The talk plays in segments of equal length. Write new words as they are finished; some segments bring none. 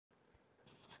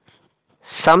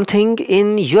Something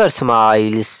in your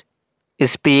smiles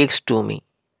speaks to me.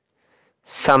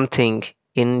 Something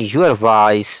in your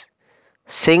voice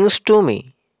sings to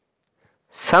me.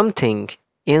 Something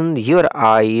in your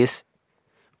eyes,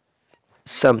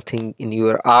 something in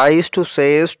your eyes to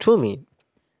says to me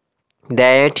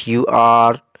that you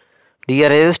are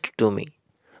dearest to me,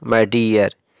 my dear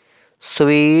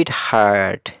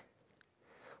sweetheart.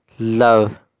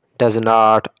 Love does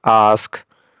not ask,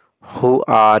 who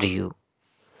are you?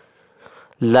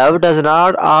 Love does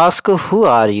not ask, who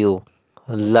are you?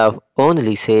 Love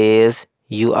only says,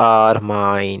 you are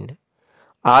mine,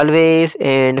 always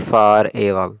and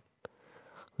forever.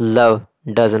 Love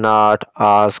does not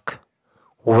ask,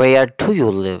 where do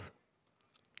you live?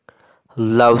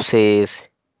 Love says,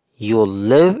 you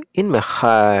live in my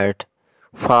heart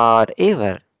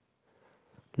forever.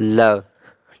 Love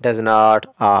does not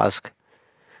ask,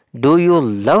 do you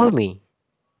love me?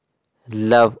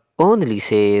 Love only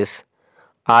says,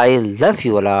 I love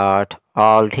you a lot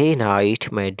all day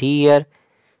night, my dear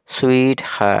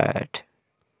sweetheart.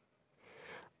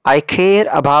 I care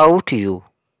about you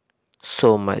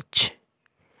so much.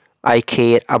 I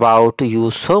care about you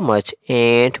so much,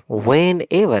 and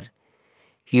whenever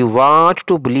you want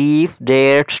to believe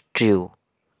that's true,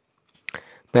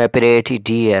 my pretty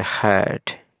dear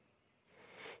heart,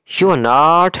 you will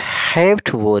not have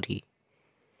to worry.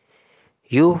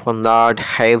 You will not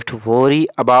have to worry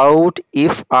about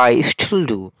if I still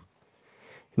do,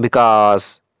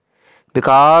 because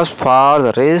for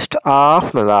the rest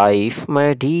of my life,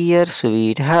 my dear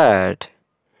sweetheart,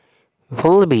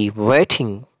 will be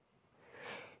waiting,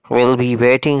 will be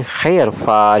waiting here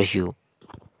for you.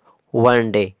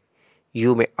 One day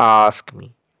you may ask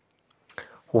me,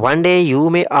 one day you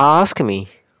may ask me,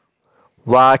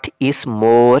 what is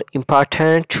more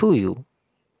important to you?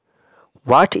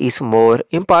 What is more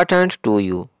important to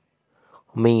you,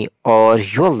 me or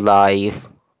your life?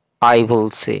 I will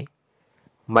say,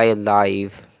 my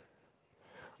life.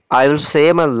 I will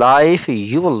say, my life.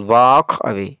 You will walk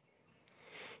away.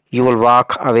 You will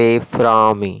walk away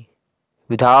from me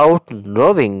without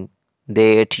knowing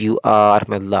that you are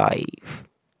my life.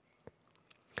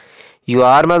 You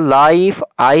are my life.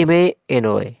 I may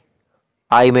annoy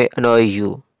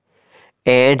you,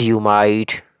 and you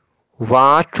might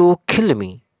want to kill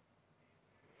me.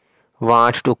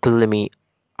 Want to kill me.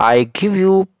 I give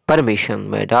you permission,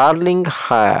 my darling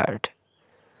heart.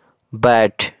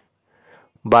 But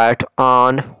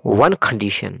on one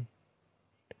condition.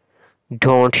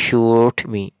 Don't shoot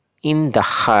me in the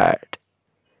heart.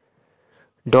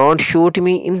 Don't shoot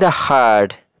me in the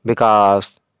heart because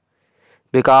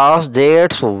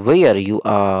that's where you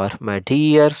are, my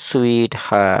dear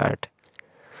sweetheart.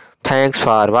 Thanks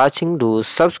for watching. Do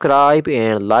subscribe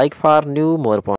and like for new more points.